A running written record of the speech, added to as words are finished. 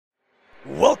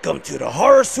Welcome to the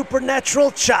Horror Supernatural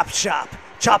Chop Shop,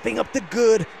 chopping up the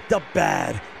good, the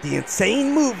bad, the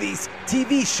insane movies,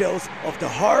 TV shows of the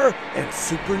horror and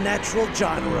supernatural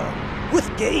genre,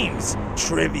 with games,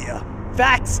 trivia,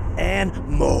 facts, and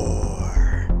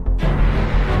more.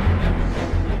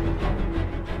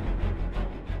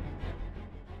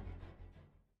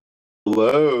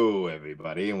 Hello,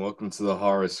 everybody, and welcome to the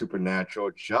Horror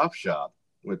Supernatural Chop Shop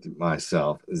with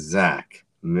myself, Zach,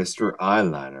 Mr.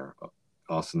 Eyeliner,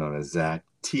 also known as Zach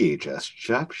THS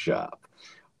Chop Shop,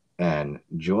 and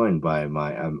joined by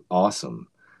my awesome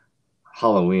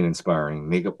Halloween inspiring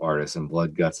makeup artist and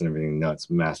blood guts and everything nuts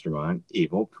mastermind,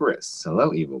 Evil Pris.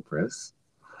 Hello, Evil Pris.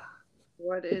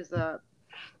 What is up?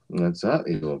 What's up,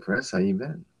 Evil Pris? How you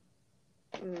been?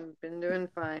 Been doing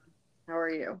fine. How are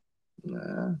you?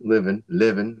 Living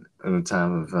in a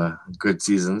time of good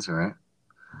seasons, right?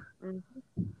 Mm,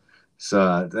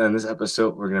 So, in this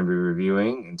episode, we're going to be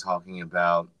reviewing and talking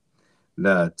about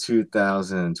the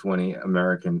 2020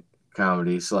 American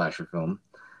comedy slasher film,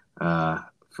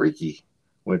 Freaky,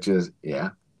 which is,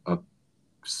 a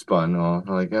spun off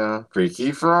like a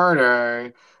Freaky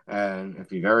Friday. And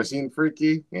if you've ever seen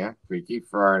Freaky, Freaky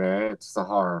Friday, it's the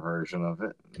horror version of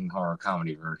it, and horror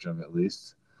comedy version of it, at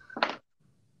least.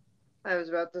 I was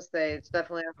about to say it's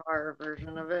definitely a horror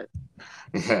version of it.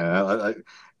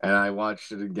 And I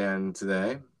watched it again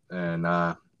today, and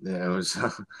it was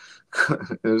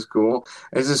it was cool.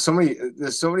 There's so many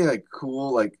like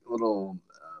cool like little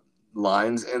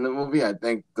lines in the movie. I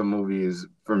think the movie is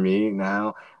for me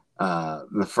now.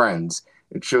 The Friends.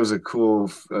 It shows a cool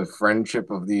friendship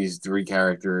of these three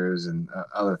characters and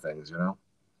other things, you know.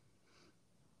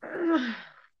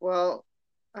 Well,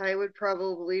 I would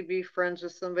probably be friends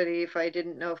with somebody if I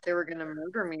didn't know if they were going to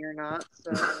murder me or not.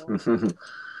 So that's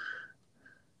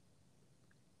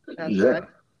what I Yeah,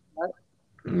 thought.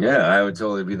 yeah, I would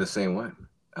totally be the same way.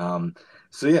 Um,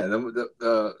 so yeah,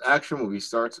 the action movie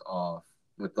starts off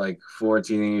with like four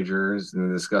teenagers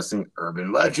and discussing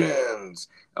urban legends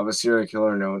of a serial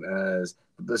killer known as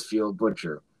the Blissfield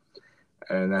Butcher.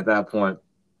 And at that point,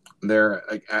 they're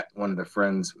like at one of the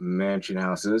friends' mansion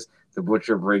houses. The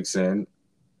butcher breaks in,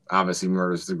 obviously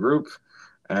murders the group,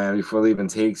 and before leaving,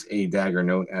 takes a dagger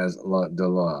known as La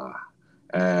Dolor.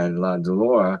 And La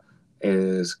Dolor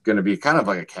is going to be kind of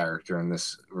like a character in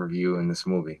this review in this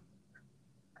movie.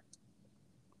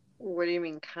 What do you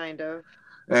mean, kind of?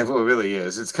 And what it really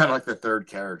is, it's kind of like the third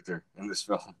character in this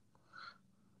film.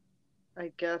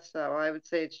 I guess so. I would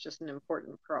say it's just an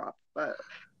important prop, but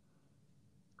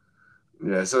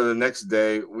Yeah. So the next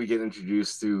day, we get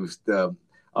introduced to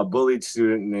a bullied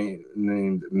student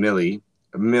named Millie.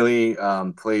 Millie,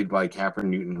 played by Catherine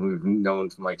Newton, who we've known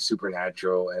from like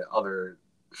Supernatural and other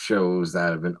shows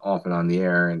that have been often on the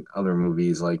air and other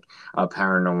movies like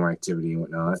Paranormal Activity and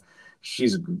whatnot.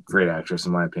 She's a great actress,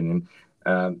 in my opinion.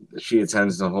 She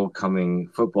attends the homecoming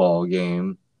football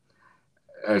game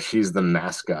as she's the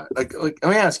mascot. Like, let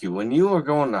me ask you: when you were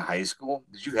going to high school,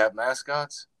 did you have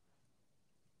mascots?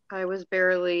 I was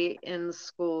barely in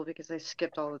school because I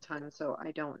skipped all the time, so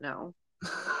I don't know.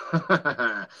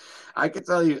 I can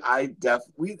tell you, our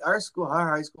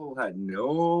high school had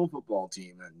no football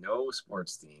team, had no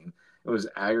sports team. It was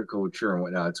agriculture and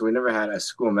whatnot. So we never had a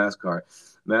school mascot,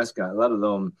 let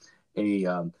alone a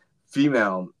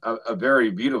a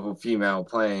very beautiful female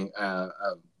playing a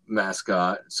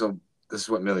mascot. So this is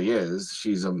what Millie is.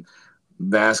 She's a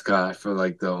mascot for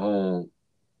like the whole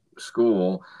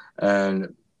school,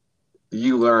 and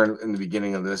you learn in the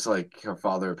beginning of this, like her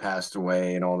father passed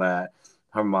away and all that.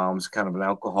 Her mom's kind of an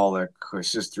alcoholic. Her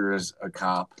sister is a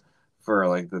cop for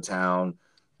like the town.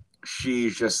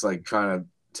 She's just like trying to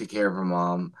take care of her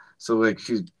mom. So like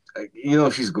she's,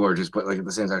 she's gorgeous, but like at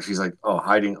the same time she's like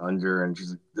hiding under, and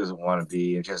she's like, doesn't want to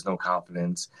be, and she has no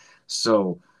confidence.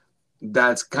 So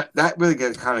that really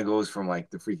kind of goes from like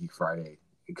the Freaky Friday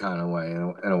kind of way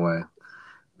in a way.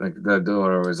 Like the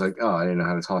daughter was like, oh, I didn't know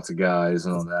how to talk to guys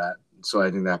and all that. So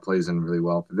I think that plays in really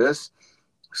well for this.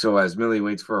 So as Millie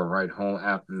waits for a ride home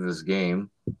after this game,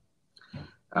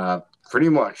 uh, pretty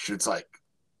much it's like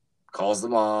calls the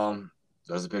mom,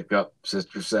 doesn't pick up.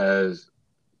 Sister says,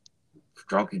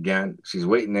 drunk again. She's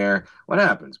waiting there. What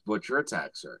happens? Butcher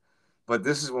attacks her. But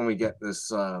this is when we get this.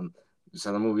 This is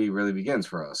how the movie really begins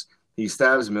for us. He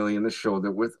stabs Millie in the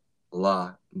shoulder with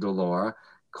La Dolora,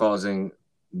 causing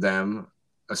them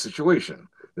a situation.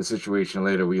 The situation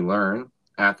later we learn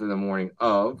after the morning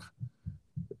of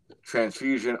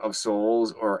transfusion of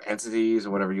souls or entities or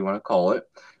whatever you want to call it.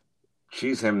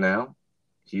 She's him now.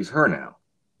 He's her now.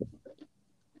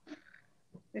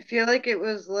 I feel like it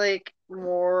was like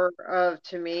more of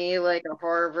to me like a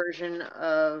horror version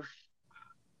of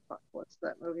what's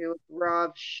that movie with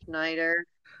Rob Schneider?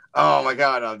 Oh my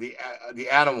God, the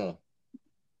animal.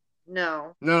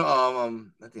 No, No,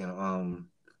 not the animal.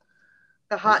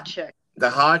 the hot chick. The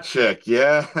hot chick.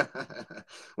 Yeah.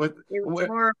 It was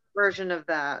more a version of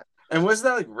that. And wasn't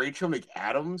that like Rachel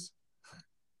McAdams?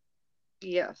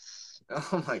 Yes,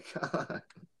 Oh my God.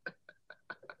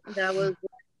 that was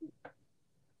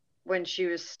when she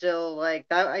was still like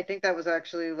that. I think that was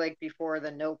actually like before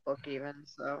the Notebook, even.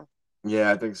 So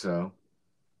Yeah, I think so.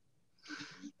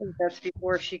 I think that's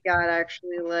before she got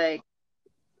actually like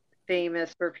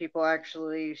famous for people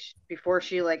actually before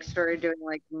she like started doing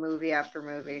like movie after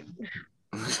movie.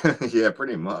 Yeah,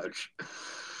 pretty much.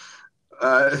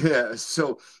 Yeah.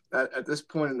 So at this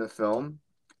point in the film,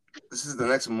 this is the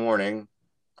next morning,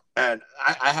 and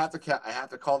I have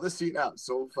to call this scene out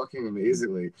so fucking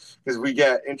amazingly because we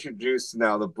get introduced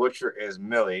now. The butcher is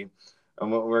Millie,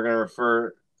 and what we're gonna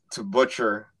refer to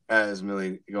Butcher as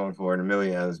Millie going forward, and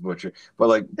Millie as Butcher. But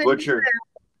like Butcher,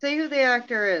 Say who the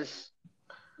actor is.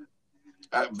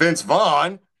 Vince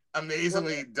Vaughn, Well,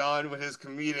 amazingly done with his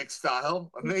comedic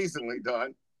style, amazingly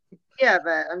done. yeah,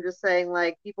 but I'm just saying,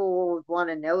 like, people will want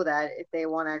to know that if they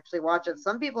want to actually watch it.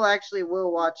 Some people actually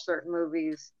will watch certain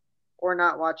movies or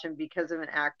not watch them because of an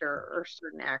actor or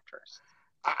certain actress.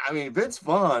 I mean, Vince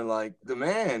Vaughn, like the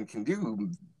man, can do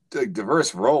like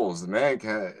diverse roles. The man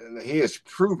can. He has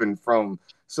proven from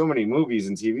so many movies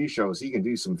and TV shows he can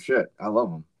do some shit. I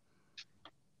love him.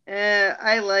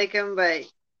 I like him, but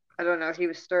I don't know. He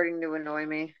was starting to annoy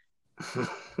me.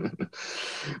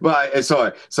 But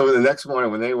so the next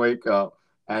morning when they wake up,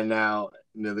 and now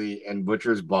Millie and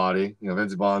Butcher's body,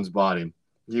 Vince Vaughn's body,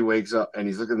 he wakes up and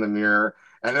he's looking in the mirror,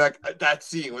 and like that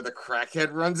scene where the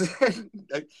crackhead runs in,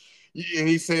 like, and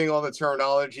he's saying all the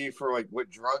terminology for like what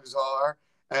drugs are,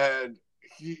 and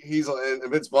he's and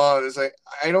Vince Vaughn is like,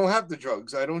 I don't have the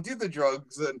drugs, I don't do the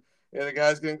drugs, and the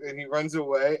guy's getting, and he runs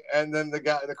away, and then the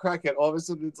crackhead, all of a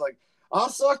sudden it's like, I'll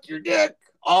suck your dick,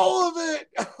 all of it.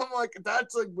 I'm like,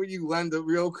 that's like when you lend a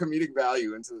real comedic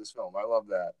value into this film. I love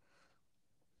that.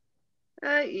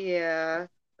 Yeah.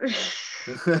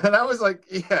 And I was like,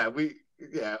 yeah,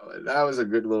 that was a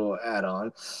good little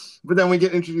add-on. But then we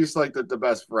get introduced like the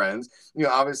best friends.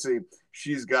 Obviously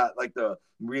she's got like the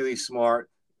really smart,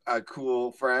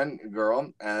 cool friend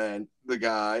girl, and the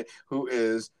guy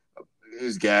who's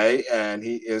gay, and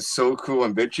he is so cool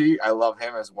and bitchy. I love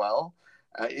him as well.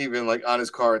 Even like on his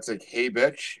car, it's like, "Hey,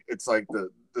 bitch." It's like the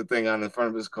thing on the front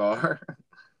of his car.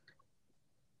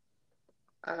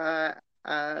 uh,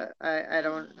 I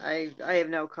don't. I have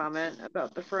no comment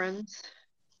about the Friends.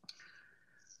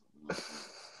 All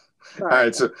Sorry.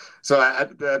 right, so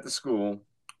at the school,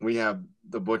 we have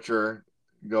the butcher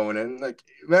going in. Like,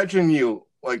 imagine you,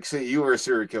 like, say you were a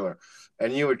serial killer,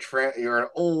 and you're an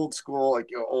old school, like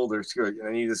you're older school, and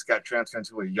then you just got transferred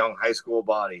to a young high school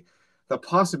body. The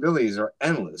possibilities are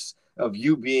endless of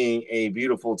you being a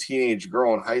beautiful teenage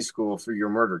girl in high school for your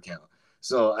murder count.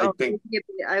 So I Oh, think,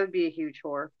 I would be a huge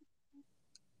whore.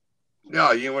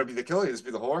 no, you don't want to be the killer, you just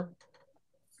be the whore.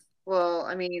 Well,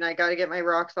 I mean, I got to get my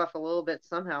rocks off a little bit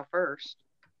somehow first.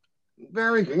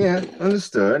 Very good, yeah,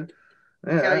 understood.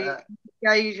 Gotta, Yeah,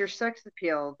 gotta use your sex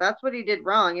appeal. That's what he did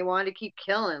wrong. He wanted to keep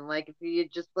killing. Like if he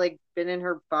had just like been in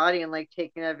her body and like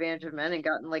taken advantage of men and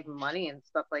gotten like money and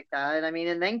stuff like that. I mean,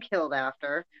 and then killed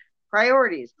after.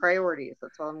 Priorities, priorities.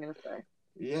 That's all I'm gonna say.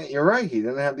 yeah, you're right. He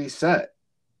didn't have these set.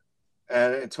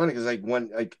 And it's funny because like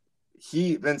when like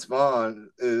Vince Vaughn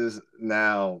is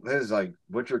now his like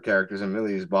butcher characters in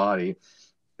Millie's body.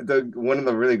 One of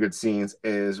the really good scenes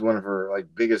is one of her like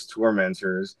biggest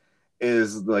tormentors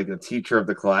is like a teacher of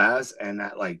the class, and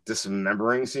that like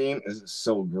dismembering scene is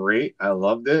so great. I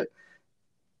loved it.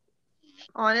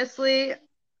 Honestly,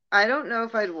 I don't know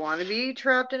if I'd want to be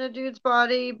trapped in a dude's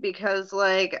body because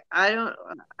like I don't.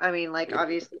 I mean, like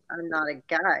obviously I'm not a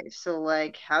guy, so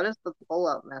like how does the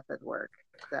pull-out method work,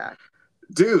 Zach?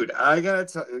 Dude, I gotta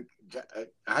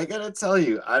tell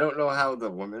you, I don't know how the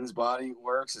woman's body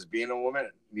works as being a woman.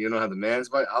 You know how the man's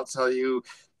body. I'll tell you,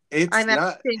 it's I'm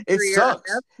not. asking It for your.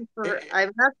 sucks.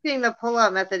 I'm asking the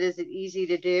pull-out method. Is it easy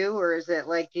to do, or is it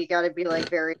like you got to be like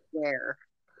very aware?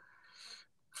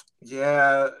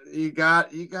 Yeah, you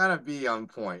gotta be on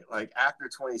point. Like after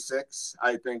 26,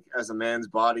 I think as a man's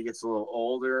body gets a little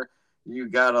older, you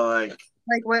gotta like.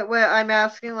 Like what I'm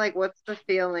asking, like what's the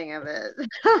feeling of it?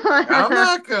 I'm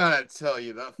not gonna tell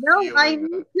you the No,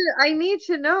 feeling. I need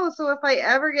to know. So if I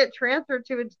ever get transferred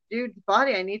to a dude's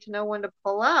body, I need to know when to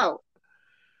pull out.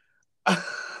 All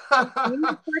I need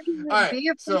to freaking right. be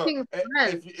a So freaking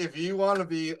friend. if you want to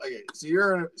be like, so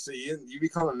you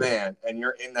become a man and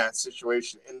you're in that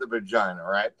situation in the vagina,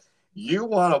 right? You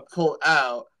want to pull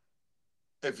out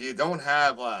if you don't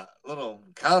have a little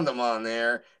condom on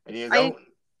there and you I don't,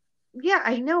 Yeah,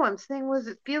 I know. I'm saying, what does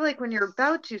it feel like when you're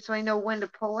about to, so I know when to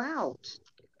pull out?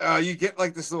 you get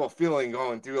like this little feeling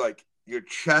going through like your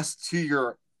chest to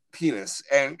your penis,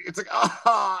 and it's like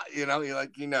you're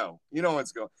like you know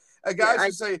what's going. Yeah, Guys I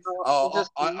who say, I'll "Oh,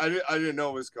 just be. I didn't know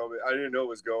it was coming. I didn't know it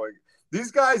was going."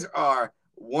 These guys are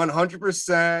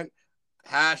 100%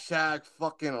 hashtag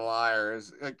fucking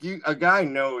liars. Like a guy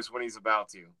knows when he's about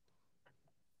to.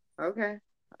 Okay.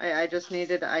 I just Let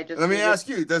me needed. ask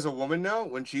you: does a woman know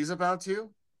when she's about to?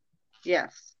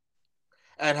 Yes.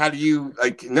 And how do you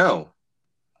like know?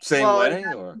 Same Well, way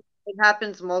or? it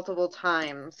happens multiple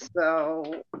times.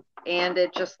 So, and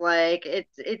it just like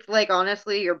it's like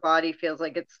honestly, your body feels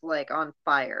like it's like on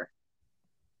fire.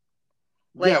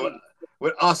 Yeah, Like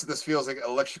with us, this feels like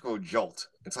electrical jolt.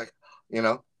 It's like, you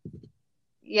know.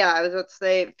 yeah, I was about to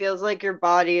say it feels like your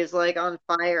body is like on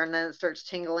fire, and then it starts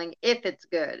tingling. If it's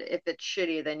good, if it's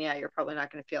shitty, then yeah, you're probably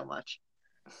not going to feel much.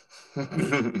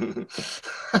 Just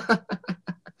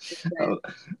saying.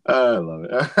 I love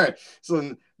it. All right.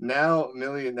 So now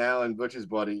Millie now in Butch's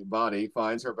body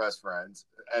finds her best friends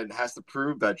and has to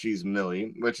prove that she's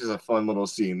Millie, which is a fun little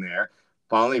scene there.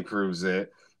 Finally proves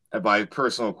it by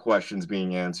personal questions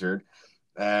being answered.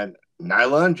 And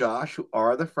Nyla and Josh, who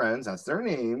are the friends, that's their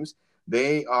names,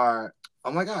 they are,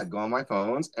 oh my God, go on my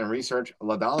phones and research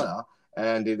Ladala.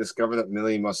 And they discover that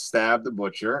Millie must stab the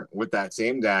butcher with that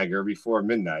same dagger before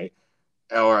midnight,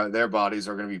 or their bodies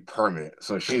are going to be permanent.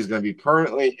 So she's going to be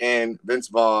permanently in Vince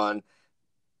Vaughn,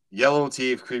 yellow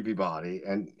teeth, creepy body,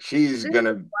 and she's Dude, going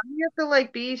to. why do you have to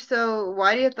like be so?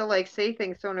 Why do you have to like say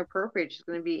things so inappropriate? She's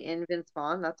gonna be in Vince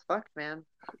Vaughn. That's fucked, man.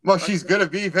 Well, Fuck she's you. going to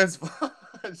be Vince Vaughn.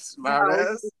 No,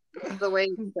 Smartass. it's the way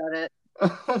you said it.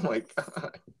 Oh my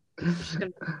God. She's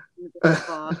gonna be in Vince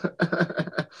Vaughn.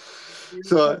 You're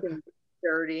So, fucking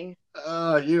dirty.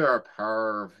 you are a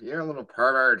perv. You're a little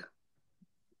pervert.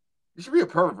 You should be a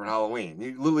pervert for Halloween.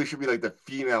 You literally should be like the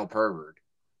female pervert.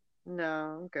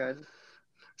 No, I'm good.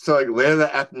 So, like later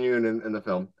that afternoon in the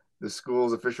film, the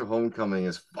school's official homecoming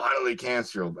is finally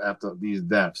canceled after these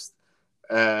deaths,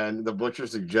 and the butcher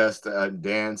suggests a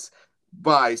dance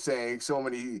by saying so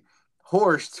many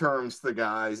horse terms to the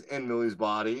guys in Millie's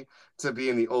body to be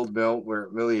in the old mill where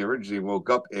Millie originally woke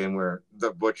up in, where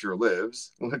the butcher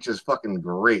lives, which is fucking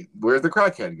great. Where'd the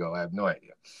crackhead go? I have no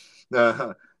idea.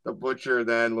 The butcher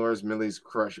then lures Millie's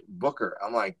crush Booker.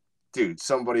 I'm like, dude,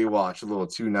 somebody watch a little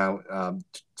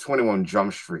 21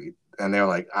 Jump Street. And they're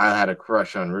like, I had a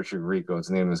crush on Richard Rico's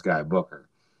name, this guy Booker.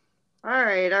 All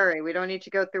right, all right. We don't need to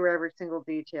go through every single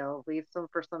detail. Leave some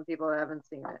for some people that haven't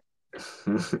seen it.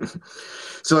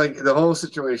 So like the whole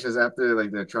situation is after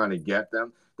like they're trying to get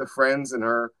them, the friends and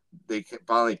her, they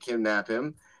finally kidnap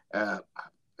him uh,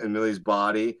 in Millie's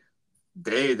body.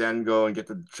 They then go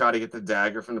and try to get the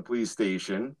dagger from the police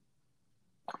station.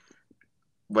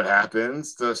 What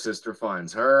happens? The sister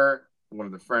finds her, one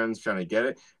of the friends trying to get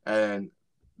it, and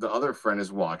the other friend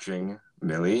is watching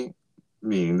Millie,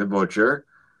 meeting the butcher,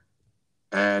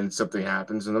 and something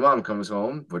happens, and the mom comes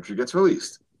home. Butcher gets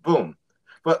released. Boom.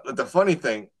 But the funny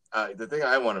thing, the thing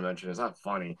I want to mention is not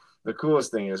funny. The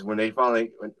coolest thing is when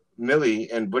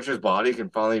Millie and Butcher's body can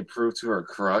finally prove to her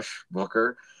crush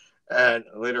Booker, and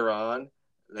later on,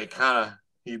 they kind of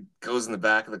he goes in the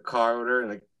back of the car with her, and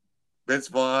like Vince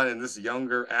Vaughn and this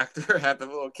younger actor had the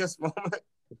little kiss moment.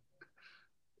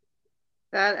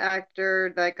 That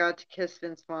actor that got to kiss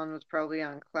Vince Vaughn was probably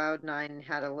on cloud nine and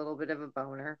had a little bit of a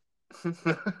boner.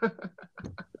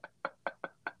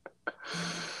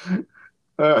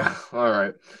 All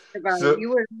right. About it. So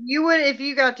You would if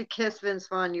you got to kiss Vince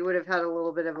Vaughn, you would have had a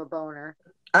little bit of a boner.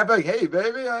 I'm like, hey,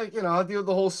 baby, I'll do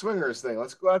the whole swingers thing.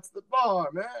 Let's go out to the bar,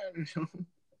 man.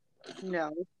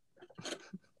 No.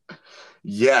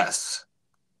 Yes.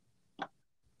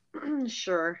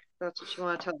 Sure. That's what you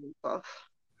want to tell yourself.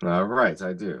 All right,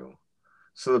 I do.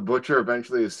 So the butcher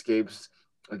eventually escapes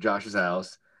Josh's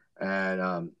house,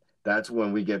 and that's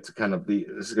when we get to kind of this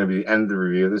is going to be the end of the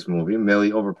review of this movie.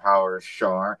 Millie overpowers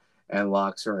Shar and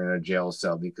locks her in a jail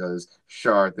cell because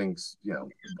Shar thinks,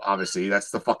 obviously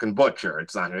that's the fucking butcher.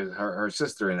 It's not her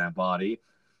sister in that body,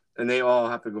 and they all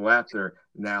have to go after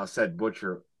now said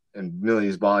butcher and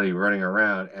Millie's body running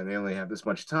around, and they only have this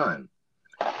much time.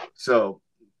 So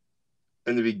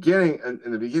in the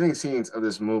beginning scenes of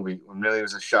this movie, when Millie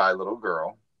was a shy little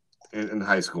girl in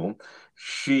high school,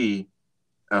 she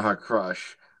and her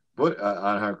crush, but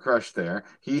on her crush there,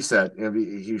 he said,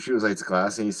 she was late to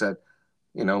class, and he said,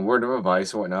 word of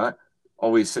advice and whatnot,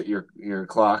 always set your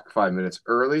clock 5 minutes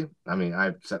early. I mean,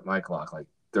 I set my clock like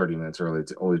 30 minutes early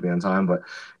to always be on time, but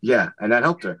yeah, and that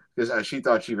helped her because she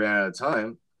thought she ran out of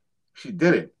time. She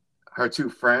didn't. Her two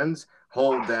friends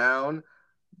hold down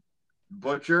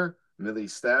Butcher. Millie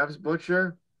stabs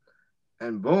Butcher,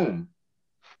 and boom,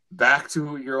 back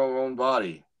to your own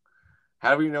body.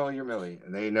 How do we know you're Millie?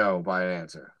 And they know by an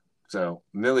answer. So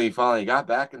Millie finally got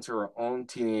back into her own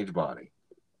teenage body.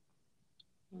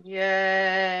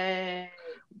 Yay.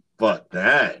 But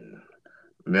then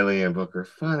Millie and Booker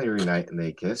finally reunite and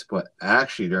they kiss. But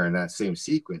actually, during that same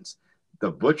sequence,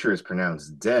 the Butcher is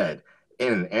pronounced dead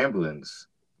in an ambulance.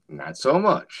 Not so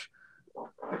much.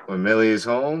 When Millie is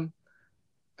home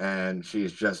and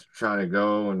she's just trying to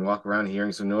go and walk around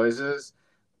hearing some noises,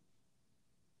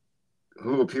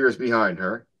 who appears behind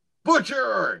her?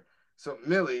 Butcher! So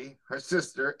Millie, her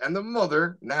sister, and the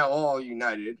mother, now all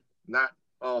united, not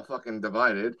all fucking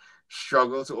divided,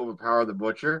 struggle to overpower the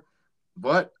Butcher.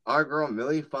 But our girl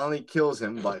Millie finally kills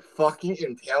him by fucking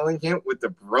impaling him with the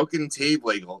broken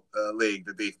leg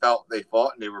that they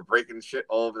fought and they were breaking shit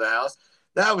all over the house.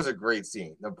 That was a great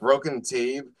scene. The broken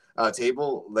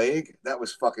table leg, that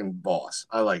was fucking boss.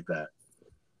 I like that.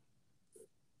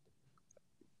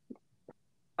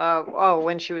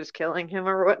 When she was killing him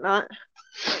or whatnot.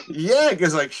 Yeah,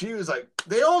 because like she was like,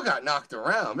 they all got knocked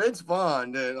around. It's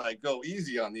fun to like go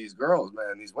easy on these girls,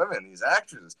 man. These women, these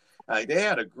actresses. Like they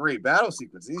had a great battle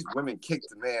sequence. These women kicked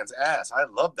the man's ass. I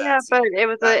love that. Yeah, scene. but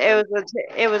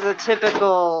it was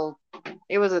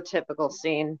a typical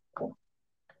scene.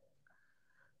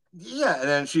 Yeah, and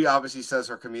then she obviously says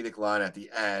her comedic line at the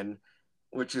end,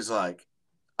 which is like,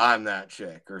 "I'm that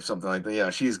chick" or something like that. Yeah,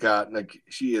 she's got like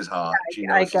she is hot. She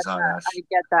knows she's hot. I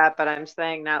get that, but I'm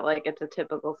saying that like it's a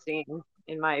typical scene,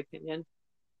 in my opinion.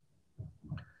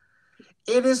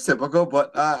 It is typical,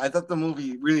 but I thought the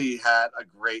movie really had a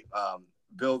great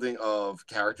building of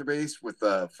character base with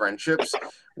the friendships,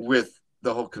 with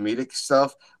the whole comedic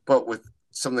stuff, but with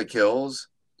some of the kills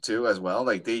too as well.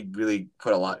 Like they really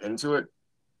put a lot into it.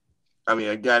 I mean,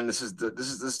 again, this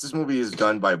movie is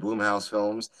done by Blumhouse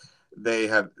Films. They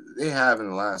have in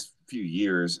the last few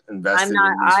years invested in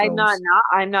these films.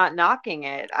 I'm not knocking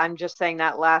it. I'm just saying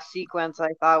that last sequence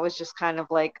I thought was just kind of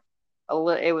like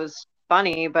it was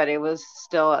funny, but it was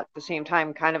still at the same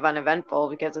time kind of uneventful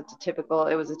because it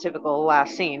was a typical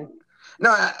last scene.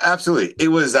 No, absolutely. It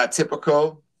was that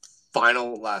typical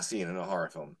final last scene in a horror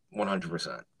film,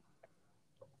 100%.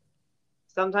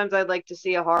 Sometimes I'd like to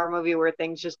see a horror movie where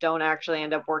things just don't actually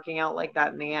end up working out like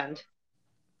that in the end.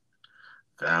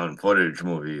 Found footage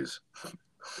movies.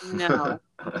 No.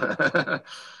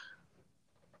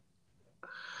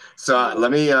 So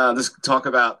let me just talk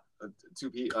about two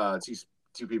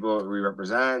people we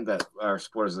represent that are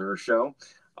supporters of our show.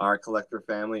 Our collector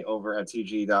family over at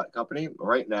TG.company.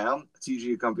 Right now,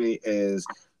 TG Company is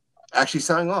actually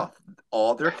selling off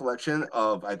all their collection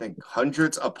of, I think,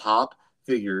 hundreds of pop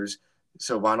figures.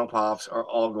 So vinyl pops are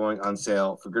all going on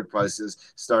sale for good prices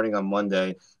starting on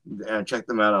Monday. And check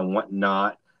them out on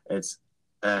Whatnot.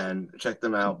 And check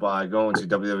them out by going to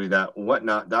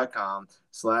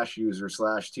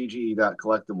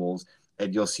www.whatnot.com/user/tge.collectibles,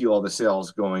 and you'll see all the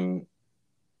sales going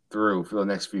through for the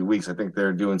next few weeks. I think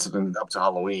they're doing something up to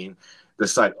Halloween. The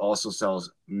site also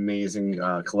sells amazing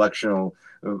collectional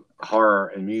horror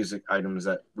and music items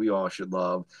that we all should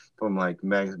love, from like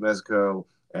Mezco,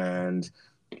 and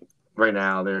right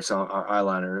now there's some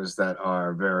eyeliners that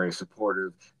are very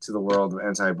supportive to the world of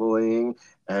anti-bullying,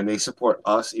 and they support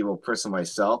us, Evil Chris and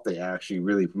myself. They actually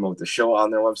really promote the show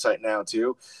on their website now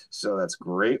too, so that's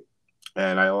great.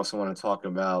 And I also want to talk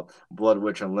about Blood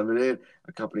Witch Unlimited,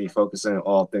 a company focusing on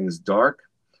all things dark.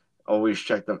 Always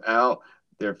check them out.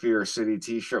 Their Fear City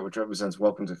t-shirt, which represents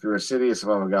Welcome to Fear City, a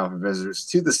survival guide for visitors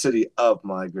to the city of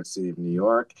my good city of New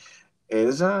York,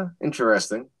 is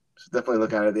interesting. So definitely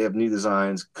look at it. They have new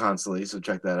designs constantly, so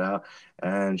check that out.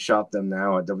 And shop them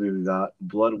now at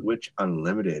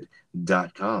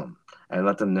www.bloodwitchunlimited.com. And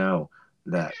let them know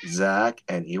that Zach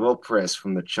and Evil Chris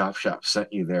from the Chop Shop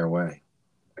sent you their way.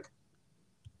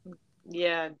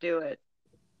 Yeah, do it.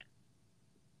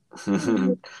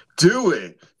 Do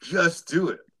it. Just do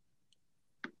it.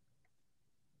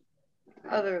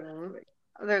 Other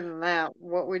than that,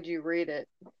 what would you rate it?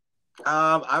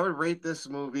 I would rate this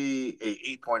movie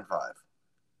a 8.5.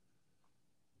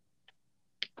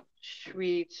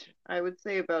 Sweet. I would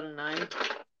say about a 9.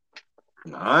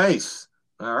 Nice.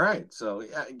 All right. So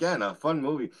yeah, again, a fun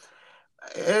movie.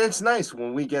 And it's nice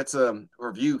when we get to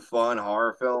review fun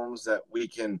horror films that we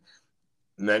can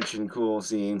mention cool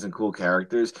scenes and cool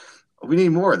characters. We need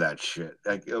more of that shit.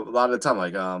 Like a lot of the time,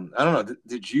 like I don't know.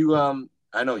 Did you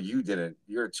I know you didn't.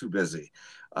 You're too busy.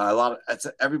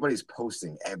 Everybody's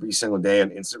posting every single day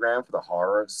on Instagram for the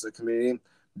horror community.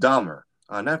 Dahmer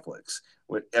on Netflix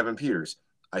with Evan Peters.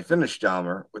 I finished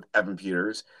Dahmer with Evan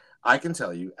Peters. I can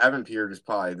tell you, Evan Peters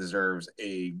probably deserves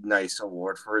a nice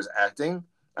award for his acting.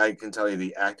 I can tell you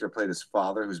the actor played his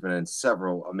father, who's been in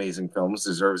several amazing films,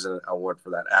 deserves an award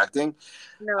for that acting.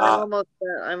 No, Uh,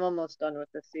 I'm almost done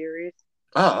with the series.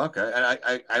 oh, okay.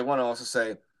 And I want to also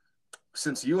say,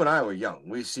 since you and I were young,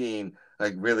 we've seen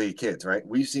like really kids, right?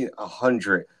 We've seen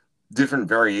 100 different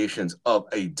variations of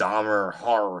a Dahmer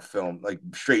horror film, like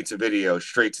straight to video,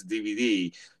 straight to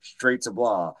DVD, straight to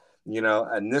blah,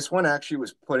 And this one actually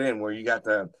was put in where you got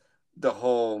the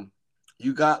whole,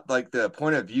 you got like the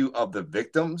point of view of the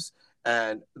victims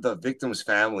and the victims'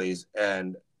 families,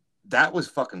 and that was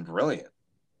fucking brilliant.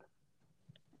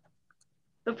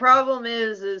 The problem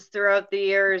is throughout the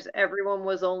years, everyone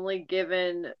was only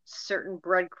given certain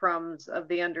breadcrumbs of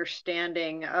the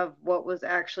understanding of what was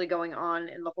actually going on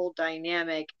in the whole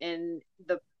dynamic. And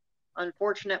the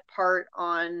unfortunate part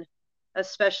on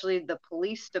especially the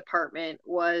police department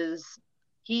was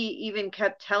he even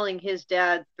kept telling his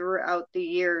dad throughout the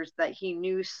years that he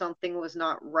knew something was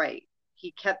not right.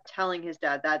 He kept telling his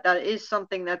dad that. That is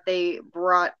something that they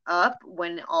brought up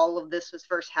when all of this was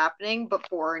first happening, but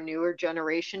for a newer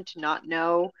generation to not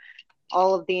know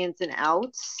all of the ins and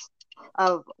outs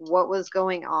of what was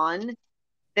going on,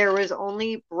 there was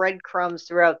only breadcrumbs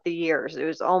throughout the years. It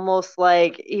was almost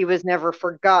like he was never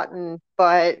forgotten,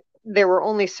 but there were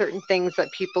only certain things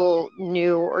that people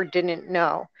knew or didn't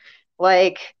know.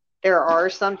 Like, there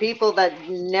are some people that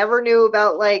never knew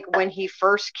about, like, when he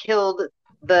first killed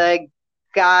the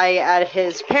guy at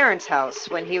his parents' house,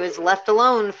 when he was left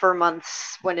alone for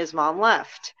months when his mom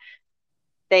left.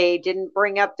 They didn't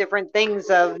bring up different things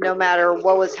of no matter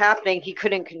what was happening, he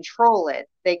couldn't control it.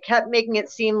 They kept making it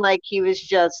seem like he was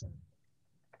just,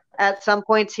 at some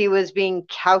points he was being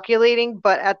calculating,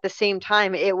 but at the same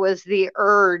time it was the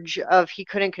urge of he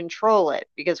couldn't control it,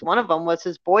 because one of them was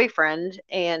his boyfriend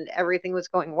and everything was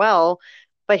going well,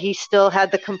 but he still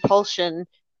had the compulsion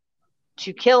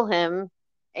to kill him,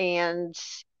 and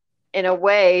in a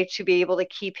way to be able to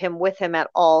keep him with him at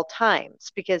all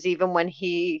times, because even when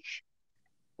he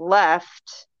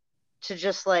left to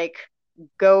just like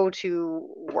go to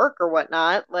work or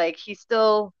whatnot, like he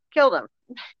still killed him.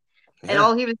 And Yeah.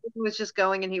 all he was doing was just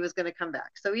going, and he was going to come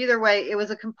back. So either way, it was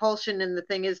a compulsion. And the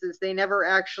thing is they never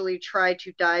actually tried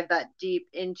to dive that deep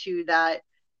into that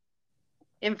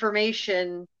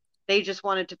information. They just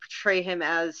wanted to portray him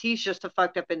as he's just a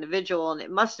fucked up individual, and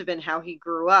it must have been how he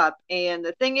grew up. And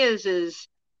the thing is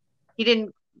he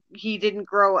didn't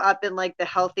grow up in like the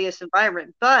healthiest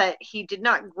environment, but he did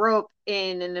not grow up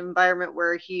in an environment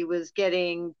where he was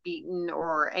getting beaten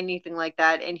or anything like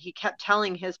that. And he kept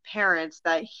telling his parents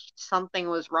that something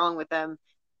was wrong with him.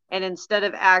 And instead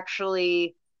of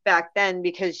actually, back then,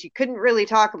 because you couldn't really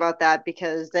talk about that,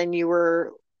 because then it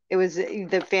was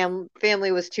the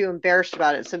family was too embarrassed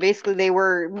about it. So basically they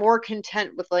were more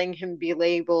content with letting him be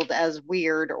labeled as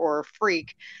weird or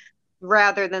freak,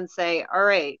 rather than say, all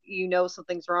right,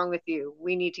 something's wrong with you,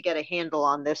 we need to get a handle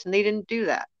on this. And they didn't do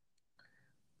that.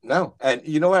 No, and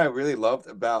you know what I really loved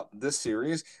about this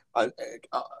series? Out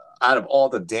of all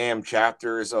the damn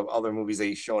chapters of other movies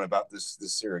they've shown about this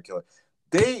serial killer,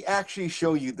 they actually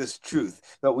show you this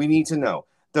truth that we need to know.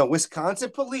 The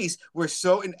Wisconsin police were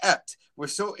so inept, were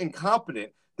so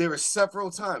incompetent. There were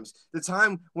several times. The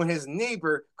time when his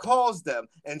neighbor calls them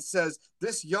and says,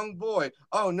 "This young boy,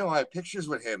 oh no, I have pictures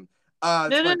with him.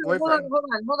 It's my No, boyfriend."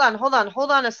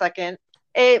 hold on a second.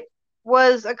 It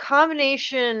was a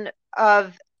combination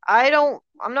of,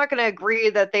 I'm not going to agree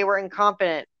that they were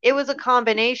incompetent. It was a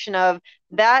combination of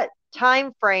that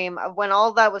time frame of when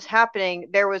all that was happening,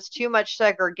 there was too much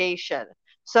segregation.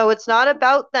 So it's not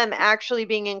about them actually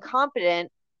being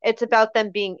incompetent, it's about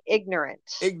them being ignorant.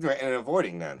 Ignorant and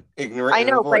avoiding them. Ignorant I and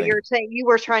know, but avoiding. you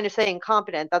were trying to say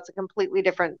incompetent. That's a completely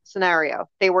different scenario.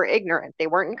 They were ignorant. They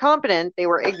weren't incompetent. They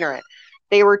were ignorant.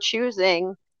 They were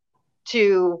choosing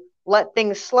to let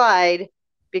things slide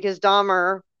because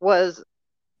Dahmer was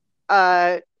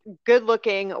a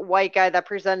good-looking white guy that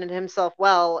presented himself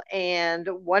well, and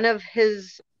one of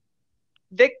his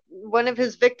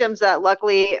victims that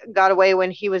luckily got away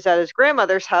when he was at his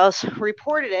grandmother's house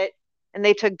reported it, and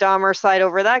they took Dahmer's side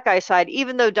over that guy's side,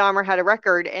 even though Dahmer had a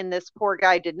record and this poor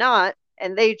guy did not.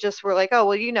 And they just were like, oh,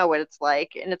 well, you know what it's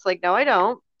like. And it's like, no, I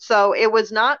don't. So it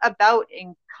was not about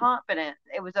incompetence.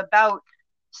 It was about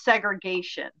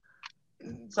segregation.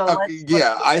 So Okay,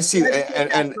 yeah, I see, there.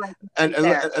 and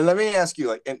let me ask you,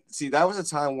 like, and see, that was a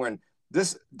time when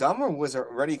this Dahmer was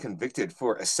already convicted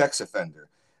for a sex offender,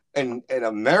 and in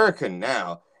America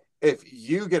now, if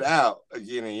you get out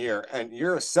in a year and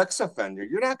you're a sex offender,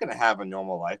 you're not going to have a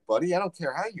normal life, buddy. I don't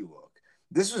care how you look.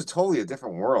 This was totally a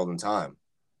different world and time.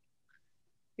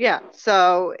 Yeah,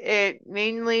 so it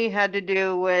mainly had to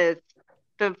do with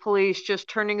the police just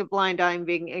turning a blind eye and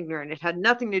being ignorant. It had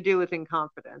nothing to do with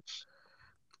incompetence.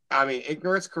 I mean,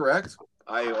 ignorance correct.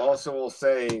 I also will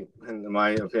say, in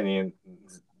my opinion,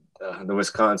 the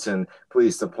Wisconsin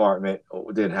Police Department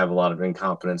did have a lot of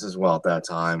incompetence as well at that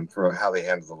time for how they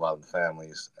handled a lot of the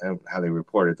families and how they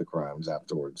reported the crimes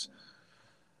afterwards.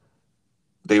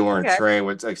 They weren't Okay. trained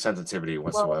with like sensitivity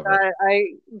Well, whatsoever.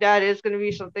 that is going to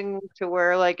be something to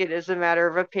where like it is a matter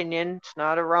of opinion. It's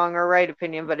not a wrong or right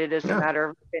opinion, but it is a Yeah. matter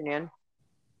of opinion.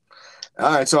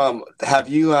 All right. So, have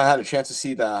you had a chance to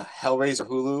see the Hellraiser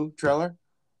Hulu trailer?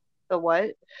 The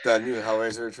what? The new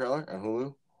Hellraiser trailer on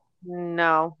Hulu?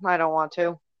 No, I don't want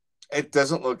to. It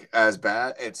doesn't look as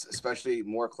bad. It's especially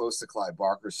more close to Clive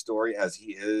Barker's story as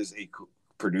he is a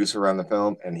producer on the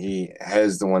film and he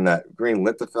has the one that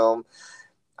greenlit the film.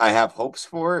 I have hopes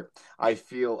for it. I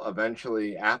feel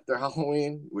eventually after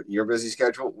Halloween, with your busy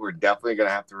schedule, we're definitely going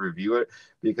to have to review it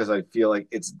because I feel like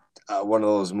it's one of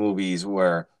those movies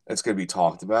where it's going to be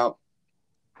talked about.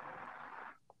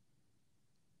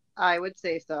 I would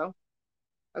say so.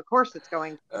 Of course, it's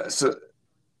going. So,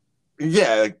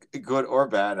 yeah, good or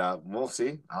bad, we'll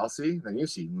see. I'll see, then you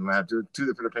see. We might have two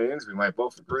different opinions. We might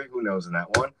both agree. Who knows in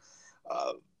that one?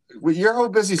 Uh, with your whole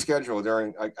busy schedule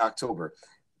during like October,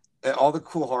 and all the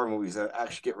cool horror movies that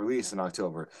actually get released in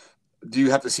October, do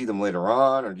you have to see them later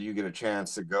on, or do you get a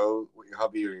chance to go with your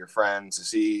hubby or your friends to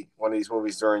see one of these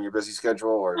movies during your busy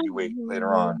schedule, or do you wait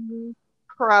later on?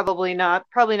 Probably not.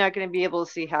 Probably not going to be able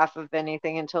to see half of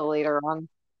anything until later on,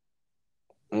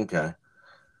 Okay.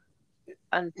 Yeah,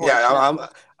 unfortunately.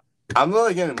 I'm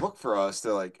really getting booked for us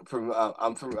to like from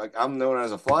I'm known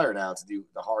as a flyer now to do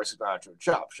the horror supernatural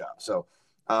chop shop. So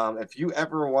if you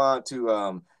ever want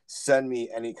to send me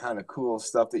any kind of cool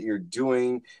stuff that you're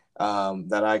doing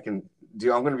that I can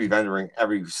do, I'm going to be vendoring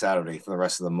every Saturday for the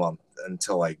rest of the month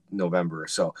until like November.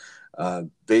 So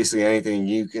basically anything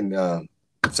you can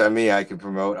send me, I can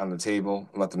promote on the table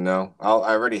and let them know. I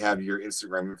already have your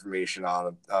Instagram information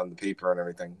on the paper and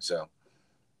everything. So.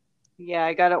 Yeah,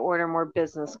 I got to order more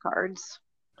business cards.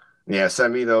 Yeah,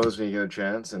 send me those when you get a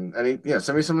chance, and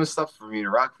send me some of the stuff for me to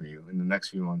rock for you in the next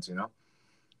few months.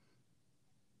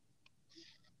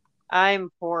 I'm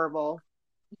horrible.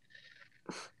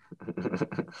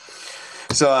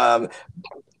 So,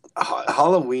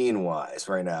 Halloween wise,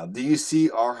 right now, do you see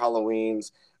our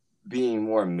Halloweens being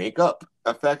more makeup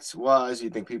effects wise? Do you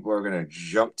think people are going to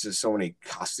jump to so many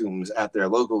costumes at their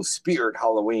local Spirit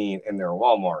Halloween in their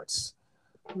WalMarts?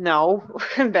 No,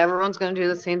 everyone's going to do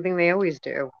the same thing they always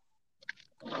do.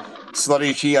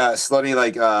 Slutty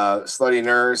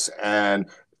nurse and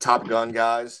Top Gun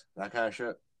guys, that kind of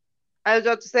shit. I was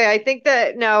about to say, I think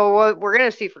that no, what we're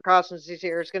going to see for costumes this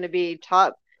year is going to be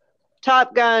Top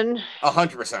Gun,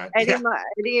 100%. Yeah.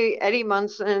 Eddie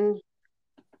Munson.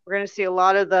 We're going to see a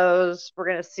lot of those. We're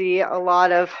going to see a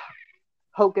lot of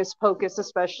Hocus Pocus,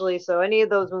 especially. So any of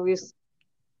those movies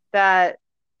that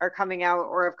are coming out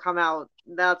or have come out,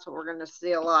 that's what we're going to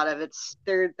see a lot of. It's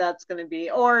there. That's going to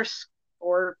be or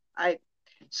I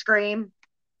Scream.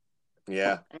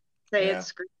 Yeah. Say Yeah. it's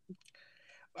Scream.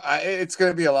 It's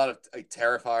going to be a lot of like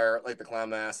Terrifier, like the clown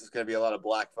mask. It's going to be a lot of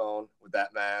Black Phone with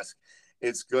that mask.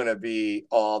 It's going to be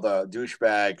all the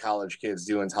douchebag college kids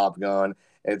doing Top Gun.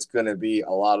 It's going to be a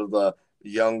lot of the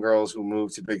young girls who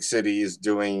move to big cities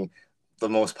doing the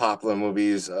most popular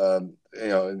movies.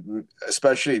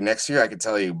 Especially next year, I can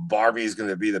tell you Barbie is going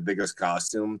to be the biggest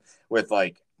costume with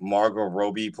like Margot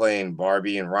Robbie playing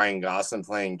Barbie and Ryan Gosling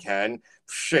playing Ken.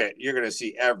 Shit, you're going to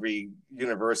see every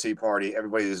university party.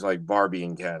 Everybody's like Barbie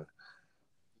and Ken.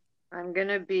 I'm going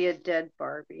to be a dead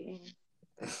Barbie.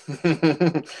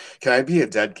 Can I be a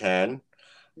dead Ken?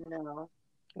 No.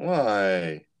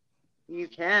 Why? You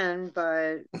can,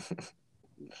 but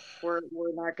we're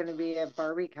not going to be a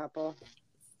Barbie couple.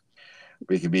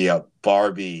 We could be a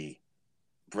Barbie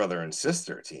brother and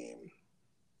sister team.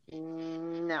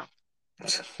 No.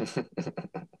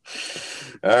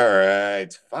 All right,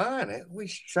 fine. I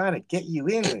always trying to get you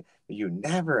in, but you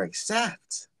never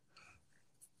accept.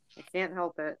 I can't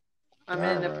help it. I'm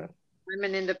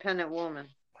an independent woman.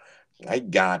 I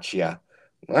gotcha.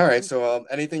 All right. So,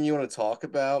 anything you want to talk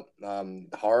about,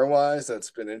 horror wise,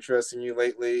 that's been interesting you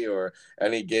lately, or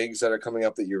any gigs that are coming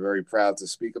up that you're very proud to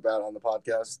speak about on the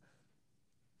podcast?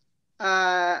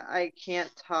 I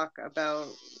can't talk about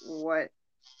what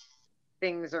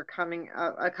things are coming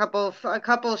up. A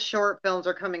couple short films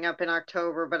are coming up in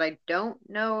October, but I don't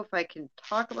know if I can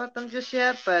talk about them just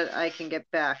yet, but I can get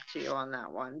back to you on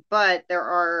that one. But there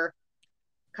are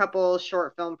a couple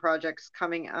short film projects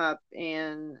coming up,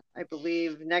 and I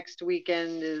believe next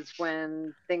weekend is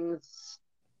when things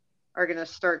are going to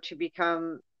start to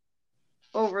become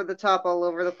over the top all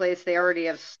over the place. They already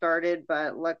have started,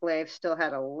 but luckily I've still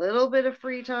had a little bit of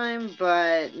free time,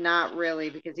 but not really,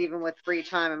 because even with free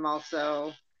time, I'm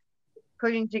also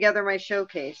putting together my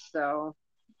showcase. So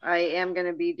I am going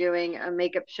to be doing a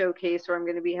makeup showcase where I'm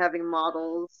going to be having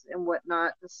models and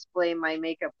whatnot display my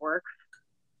makeup work.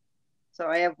 So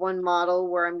I have one model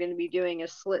where I'm going to be doing a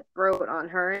slit throat on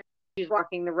her. She's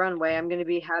walking the runway. I'm going to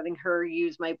be having her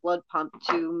use my blood pump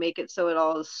to make it so it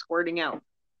all is squirting out.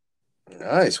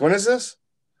 Nice. When is this?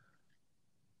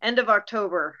 End of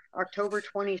October, October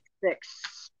 26th.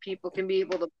 People can be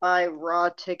able to buy raw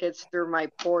tickets through my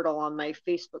portal on my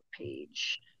Facebook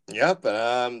page. Yep, and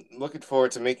I'm looking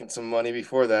forward to making some money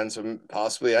before then, so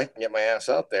possibly I can get my ass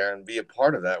out there and be a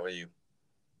part of that with you.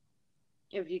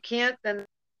 If you can't, then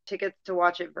tickets to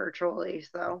watch it virtually.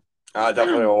 So I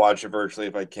definitely will watch it virtually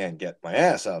if I can't get my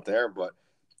ass out there, but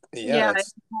yeah,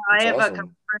 I have awesome. a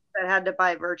couple friends that had to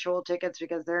buy virtual tickets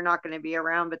because they're not going to be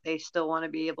around, but they still want to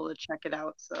be able to check it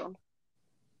out. So,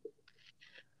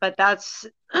 but that's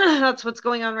what's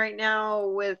going on right now.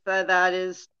 With that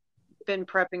is been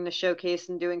prepping the showcase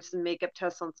and doing some makeup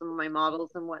tests on some of my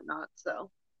models and whatnot.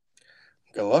 So,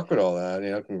 good luck with all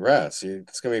that. Congrats.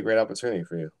 It's gonna be a great opportunity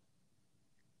for you.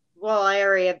 well, I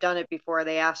already have done it before.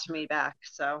 They asked me back,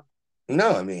 so.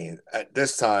 No, I mean at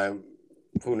this time,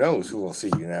 who knows who will see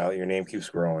you now? Your name keeps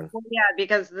growing. Well, yeah,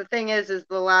 because the thing is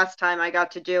the last time I got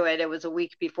to do it, it was a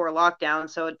week before lockdown,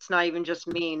 so it's not even just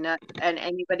me and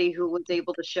anybody who was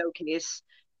able to showcase.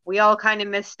 We all kind of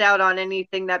missed out on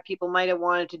anything that people might have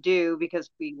wanted to do because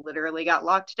we literally got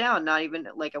locked down. Not even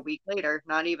like a week later,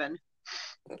 not even.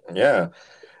 Yeah.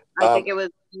 I think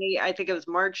it was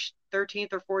March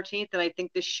 13th or 14th, and I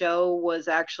think the show was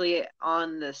actually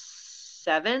on the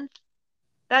 7th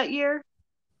that year.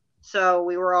 So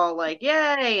we were all like,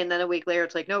 yay. And then a week later,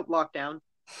 it's like, nope, lockdown.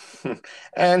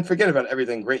 And forget about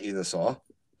everything great you just saw.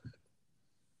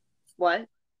 What?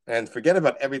 And forget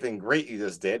about everything great you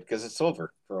just did because it's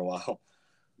over for a while.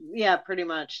 Yeah, pretty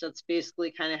much. That's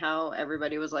basically kind of how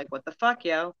everybody was like, what the fuck,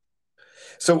 yo?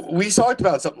 So we talked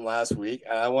about something last week,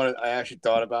 and I actually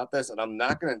thought about this, and I'm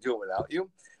not going to do it without you.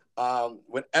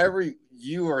 Whenever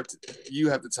you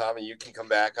have the time and you can come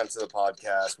back onto the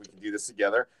podcast, we can do this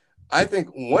together. I think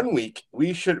 1 week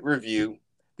we should review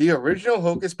the original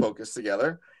Hocus Pocus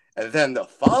together, and then the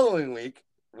following week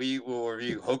we will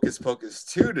review Hocus Pocus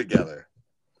 2 together.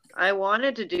 I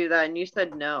wanted to do that, and you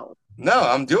said no. No,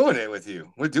 I'm doing it with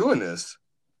you. We're doing this.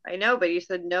 I know, but you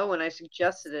said no when I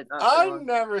suggested it. I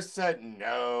never said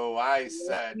no. I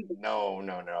said no.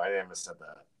 I never said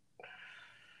that.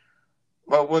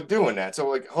 Well, we're doing that. So,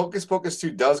 like, Hocus Pocus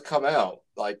 2 does come out,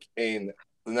 like, in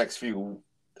the next few,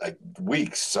 like,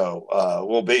 weeks. So,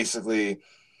 we'll basically,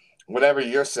 whenever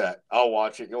you're set, I'll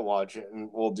watch it, you'll watch it, and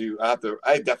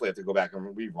I definitely have to go back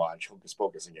and rewatch Hocus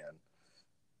Pocus again.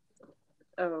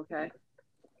 Oh, okay.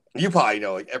 You probably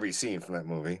know, like, every scene from that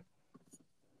movie.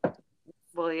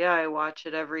 Well, yeah, I watch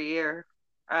it every year.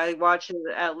 I watch it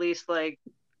at least, like,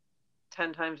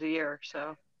 10 times a year,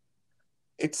 so.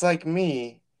 It's like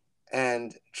me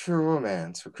and True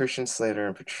Romance with Christian Slater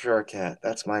and Patricia Arquette.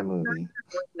 That's my movie. Bring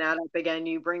that up again.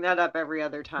 You bring that up every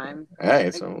other time. Hey,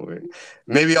 it's my movie.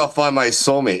 Maybe I'll find my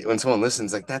soulmate when someone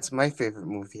listens. Like, that's my favorite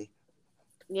movie.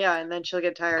 Yeah, and then she'll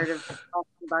get tired of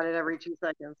talking about it every 2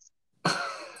 seconds.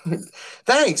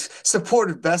 Thanks,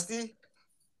 supportive bestie.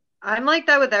 I'm like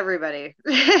that with everybody.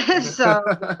 So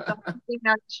I don't think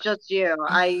that's just you.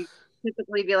 I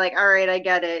typically be like, all right, I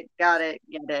get it, got it,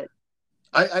 get it.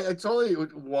 I totally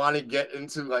would want to get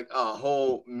into like a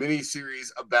whole mini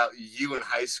series about you in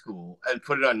high school and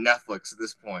put it on Netflix at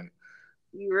this point.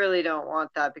 You really don't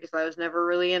want that because I was never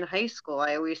really in high school.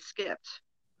 I always skipped.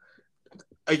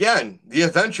 Again, the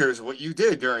adventures, what you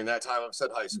did during that time of said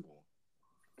high school.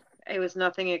 It was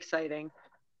nothing exciting.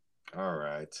 All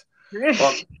right.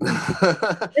 Well,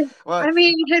 I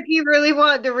mean, if you really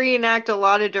wanted to reenact a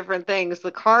lot of different things,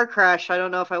 the car crash, I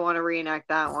don't know if I want to reenact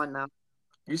that one though.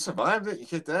 You survived it? You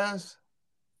kicked ass?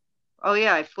 Oh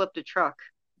yeah, I flipped a truck.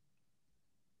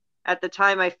 At the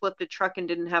time, I flipped a truck and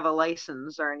didn't have a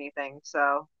license or anything,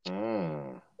 so.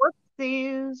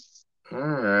 Whoopsies. All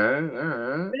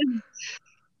right.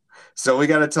 So we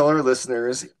got to tell our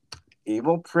listeners,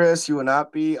 Evil Pris, you will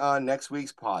not be on next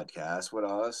week's podcast with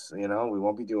us. We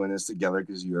won't be doing this together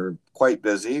because you're quite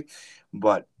busy,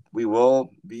 but we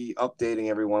will be updating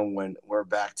everyone when we're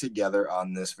back together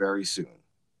on this very soon.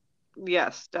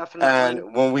 Yes, definitely.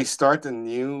 And when we start the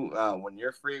new, when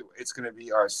you're free, it's going to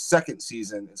be our second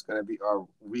season. It's going to be our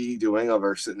redoing of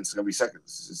our. It's going to be second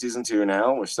season 2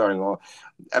 now. We're starting all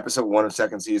episode 1 of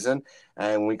second season,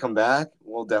 and when we come back,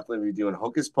 we'll definitely be doing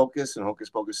Hocus Pocus and Hocus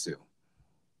Pocus 2.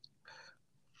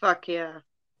 Fuck yeah.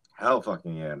 Hell,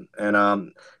 fucking yeah!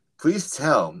 And please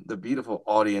tell the beautiful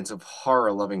audience of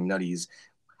horror-loving nutties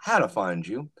how to find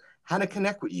you, how to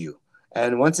connect with you,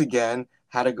 and once again,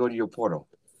 how to go to your portal.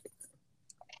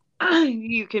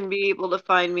 You can be able to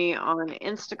find me on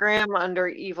Instagram under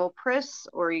Evil Pris,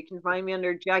 or you can find me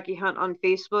under Jackie Hunt on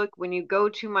Facebook. When you go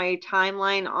to my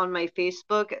timeline on my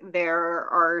Facebook, there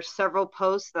are several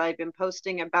posts that I've been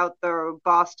posting about the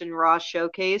Boston Raw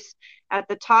showcase. At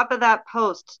the top of that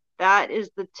post, that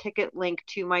is the ticket link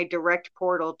to my direct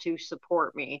portal to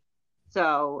support me.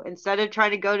 So instead of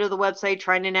trying to go to the website,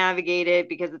 trying to navigate it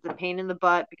because it's a pain in the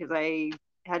butt, because I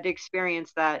had to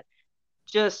experience that,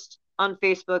 just on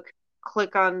Facebook,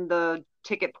 click on the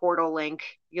ticket portal link.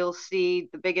 You'll see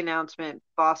the big announcement,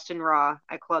 Boston Raw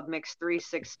at Club Mix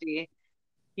 360.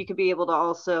 You could be able to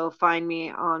also find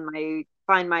me on my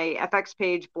FX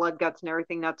page, Blood Guts and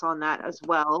Everything Nuts on that as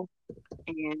well.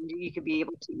 And you could be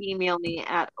able to email me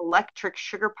at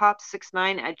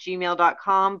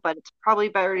electricsugarpop69@gmail.com, but it's probably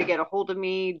better to get a hold of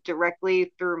me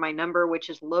directly through my number,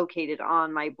 which is located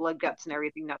on my Blood Guts and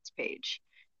Everything Nuts page.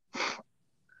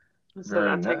 So Very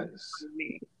that's how you nice. find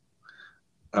me.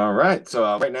 All right. So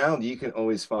right now you can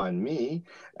always find me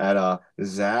at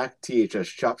Zach THS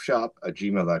Chop Shop at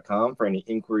gmail.com for any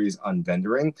inquiries on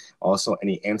vendoring. Also,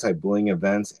 any anti-bullying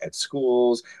events at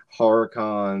schools, horror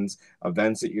cons,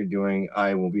 events that you're doing,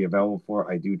 I will be available for.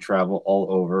 I do travel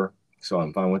all over, so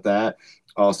I'm fine with that.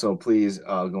 Also, please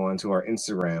go onto our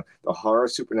Instagram, the Horror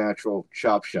Supernatural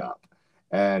Chop Shop.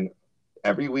 And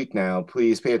every week now,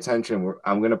 please pay attention.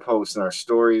 I'm going to post in our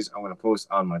stories. I'm going to post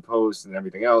on my post and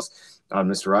everything else on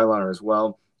Mr. Eyeliner as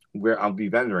well, where I'll be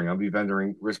vendoring. I'll be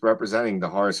vendoring, representing the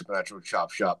Horror Supernatural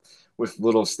Chop Shop with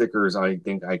little stickers. I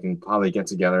think I can probably get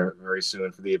together very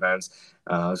soon for the events,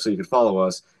 so you can follow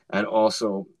us. And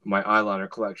also my eyeliner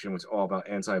collection, which is all about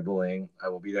anti-bullying. I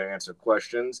will be there to answer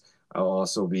questions. I'll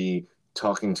also be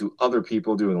talking to other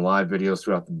people, doing live videos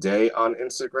throughout the day on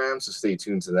Instagram, so stay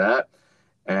tuned to that.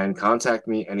 And contact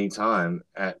me anytime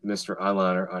at Mr.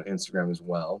 Eyeliner on Instagram as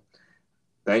well.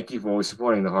 Thank you for always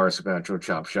supporting the Horror Supernatural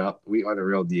Chop Shop. We are the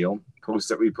real deal. Posts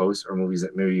that we post are movies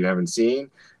that maybe you haven't seen,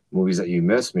 movies that you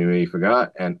missed, maybe you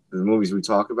forgot, and the movies we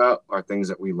talk about are things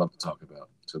that we love to talk about.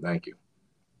 So thank you.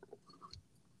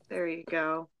 There you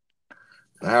go.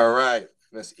 All right,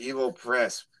 Miss Evil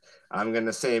Press. I'm going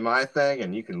to say my thing,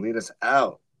 and you can lead us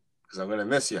out because I'm going to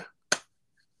miss you.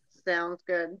 Sounds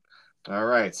good. All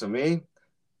right, so me,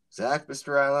 Zach,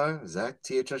 Mr. Eyeliner, Zach,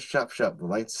 THS Chop Shop, would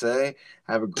like to say,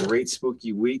 have a great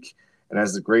spooky week. And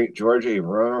as the great George A.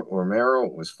 Romero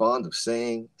was fond of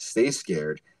saying, stay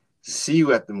scared. See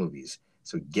you at the movies.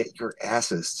 So get your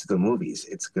asses to the movies.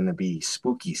 It's going to be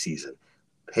spooky season.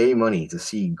 Pay money to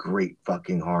see great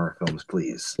fucking horror films,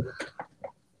 please.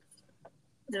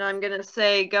 And I'm going to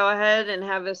say, go ahead and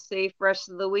have a safe rest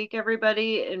of the week,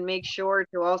 everybody. And make sure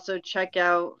to also check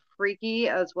out Freaky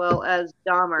as well as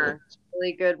Dahmer. It's a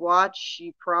really good watch.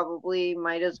 You probably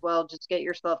might as well just get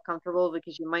yourself comfortable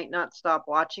because you might not stop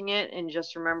watching it. And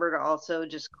just remember to also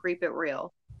just creep it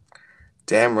real.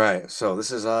 Damn right. So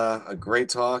this is a great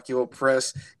talk, Evil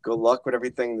Press. Good luck with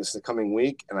everything this coming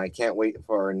week. And I can't wait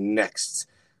for our next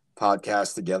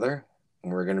podcast together.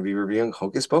 And we're going to be reviewing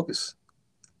Hocus Pocus.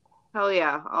 Hell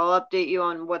yeah. I'll update you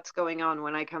on what's going on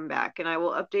when I come back. And I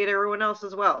will update everyone else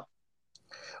as well.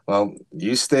 Well,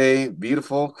 you stay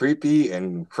beautiful, creepy,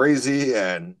 and crazy,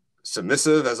 and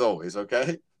submissive as always,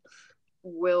 okay?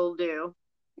 Will do.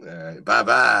 All right,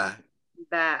 bye-bye.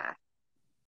 Bye.